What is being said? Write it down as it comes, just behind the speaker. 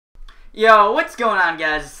Yo, what's going on,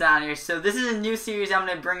 guys? It's Sound here. So this is a new series I'm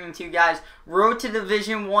going to bring to you guys. Road to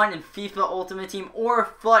Division 1 in FIFA Ultimate Team, or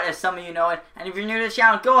FUT as some of you know it. And if you're new to the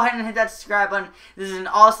channel, go ahead and hit that subscribe button. This is an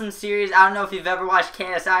awesome series. I don't know if you've ever watched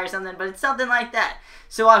KSI or something, but it's something like that.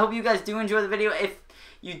 So I hope you guys do enjoy the video. If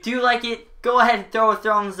you do like it, go ahead and throw a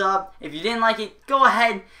thumbs up. If you didn't like it, go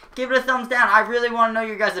ahead, give it a thumbs down. I really want to know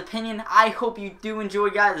your guys' opinion. I hope you do enjoy,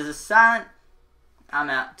 guys. This is Silent. I'm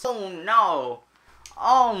out. Oh no.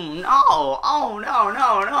 Oh no! Oh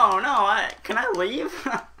no! Can I leave?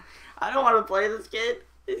 I don't want to play this kid.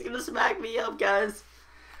 He's gonna smack me up, guys.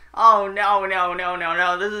 Oh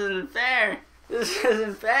no! This isn't fair. This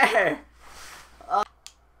isn't fair.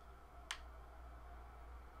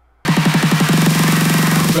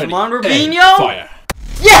 Come on, Robinho! Fire.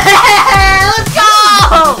 Yeah! Let's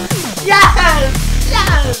go! Yes!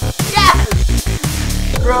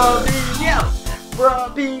 Robinho!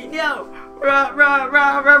 Robinho! Oh!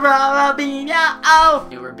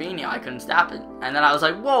 Robinho, I couldn't stop it. And then I was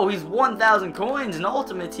like, whoa, he's 1,000 coins in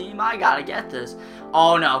Ultimate Team. I gotta get this.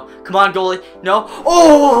 Oh no. Come on, goalie. No.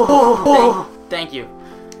 Oh! Thank you.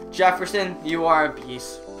 Jefferson, you are a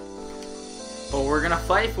beast. But we're gonna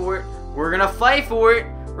fight for it. We're gonna fight for it.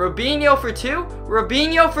 Robinho for 2.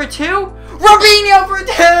 Robinho for 2. Robinho for 2!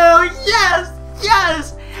 Yes!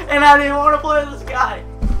 Yes! And I didn't want to play this guy.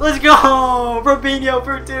 Let's go! Robinho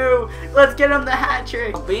for 2. Let's get him the hat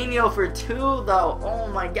trick. Robinho for 2 though. Oh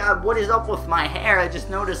my god, what is up with my hair? I just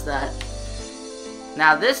noticed that.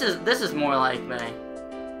 Now this is more like me.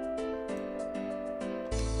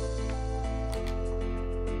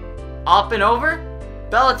 Up and over?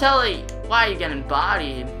 Balotelli, why are you getting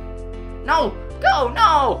bodied? No! Go!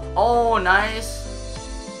 No! Oh, nice.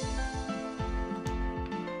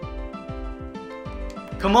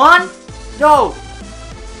 Come on! No!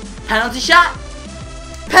 Penalty shot!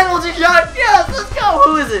 Penalty shot! Yes! Let's go!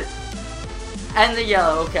 Who is it? And the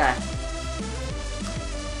yellow, okay.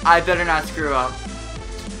 I better not screw up.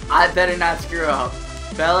 I better not screw up.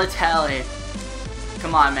 Balotelli.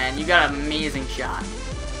 Come on, man. You got an amazing shot.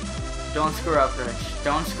 Don't screw up, Rich.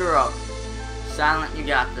 Don't screw up. Silent, you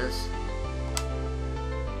got this.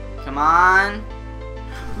 Come on.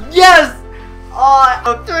 Yes!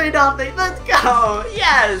 Oh, 3-0. Let's go.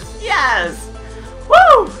 Yes. Yes.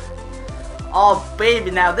 Woo! Oh,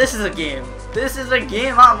 baby. Now this is a game. This is a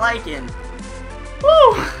game I'm liking.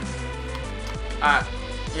 Woo! Alright.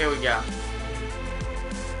 Here we go.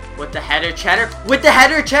 With the header cheddar. With the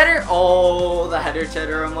header cheddar. Oh, the header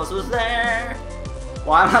cheddar almost was there.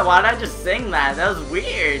 Why did I just sing that? That was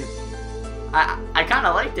weird. I kind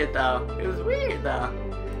of liked it though. It was weird though.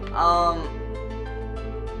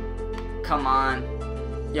 Come on.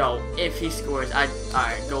 Yo, if he scores,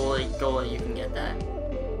 alright, goalie, you can get that.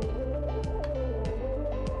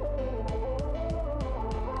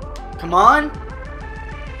 Come on.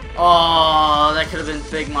 Oh, that could have been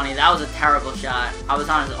big money. That was a terrible shot. I was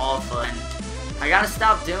on his off foot. I gotta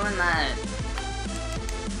stop doing that.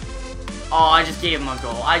 Oh, I just gave him a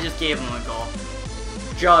goal. I just gave him a goal.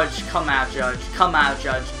 Judge, come out, Judge. Come out,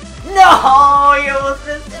 Judge. No, you almost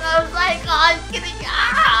missed it. I was like, oh, I'm kidding.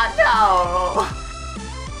 Ah, no.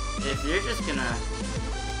 If you're just gonna...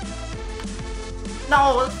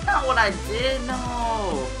 No, that's not what I did.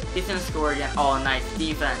 No. He's gonna score again. Oh, nice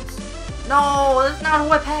defense. No, that's not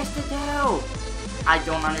who I passed it to. I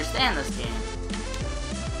don't understand this game.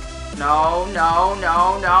 No.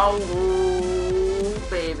 Ooh,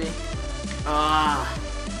 baby.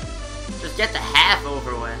 Just get the half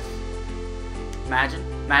over with. Imagine.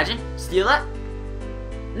 Steal it?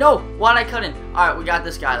 No, what? I couldn't. Alright, we got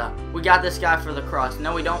this guy though. We got this guy for the cross.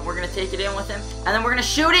 No, we don't. We're gonna take it in with him. And then we're gonna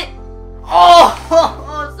shoot it. Oh,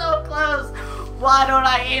 so close. Why don't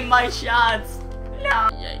I aim my shots? No.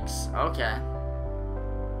 Yikes. Okay.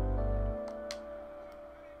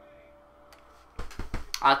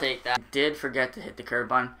 I'll take that. I did forget to hit the curve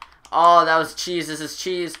button. Oh, that was cheese. This is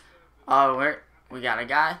cheese. Oh, we got a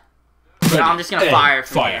guy. No, I'm just gonna fire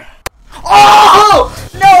from here. Oh!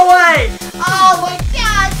 No way! Oh my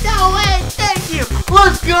god, no way! Thank you!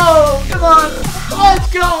 Let's go! Come on! Let's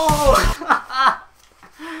go!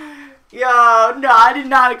 Yo, no, I did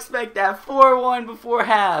not expect that. 4-1 before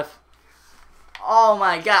half. Oh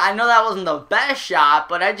my god, I know that wasn't the best shot,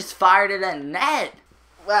 but I just fired it at net.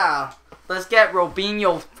 Wow. Let's get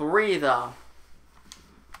Robinho 3 though.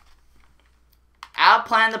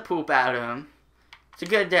 Outplan the poop out of him. It's a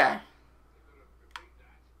good day.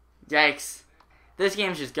 Yikes. This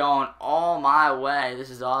game's just going all my way. This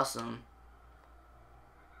is awesome.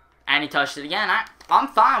 And he touched it again. I'm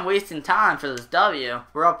fine wasting time for this W.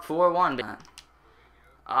 We're up 4-1.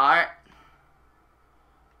 Alright.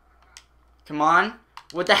 Come on.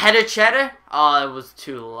 With the header cheddar? Oh, it was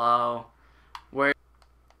too low. Where?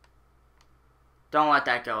 Don't let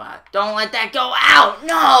that go out. Don't let that go out!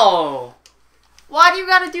 No! Why do you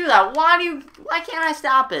gotta do that? Why can't I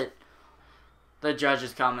stop it? The judge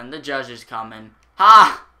is coming. The judge is coming.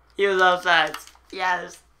 Ha! He was upset.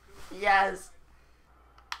 Yes. Yes.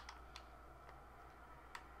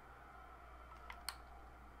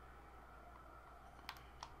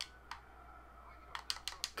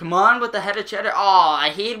 Come on with the header cheddar. Oh, I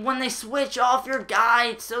hate when they switch off your guy.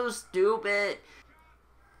 It's so stupid.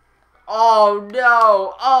 Oh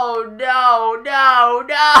no. Oh no. No.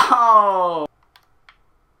 No.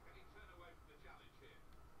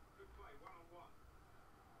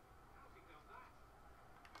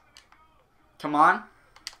 Come on.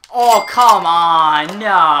 Oh, come on.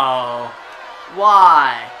 No.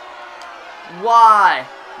 Why? Why?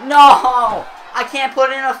 No. I can't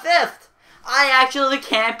put in a fifth. I actually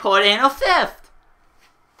can't put in a fifth.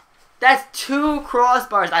 That's 2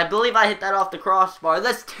 crossbars. I believe I hit that off the crossbar.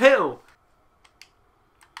 That's 2.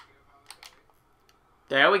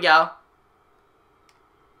 There we go.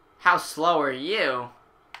 How slow are you?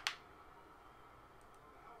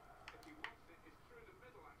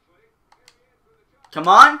 Come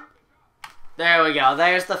on. There we go.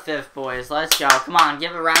 There's the 5th, boys. Let's go. Come on.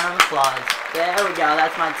 Give a round of applause. There we go.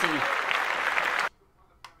 That's my team.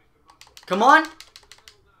 Come on.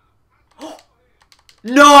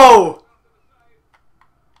 No.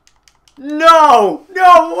 No.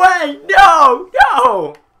 No way. No.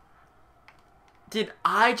 No. Did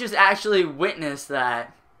I just actually witness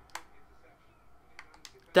that?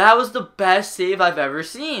 That was the best save I've ever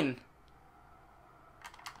seen.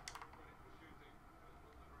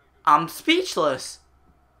 I'm speechless.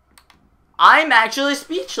 I'm actually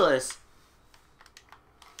speechless.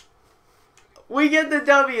 We get the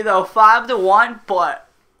W though, 5-1, but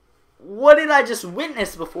what did I just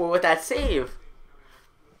witness before with that save?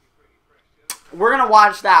 We're gonna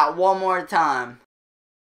watch that one more time.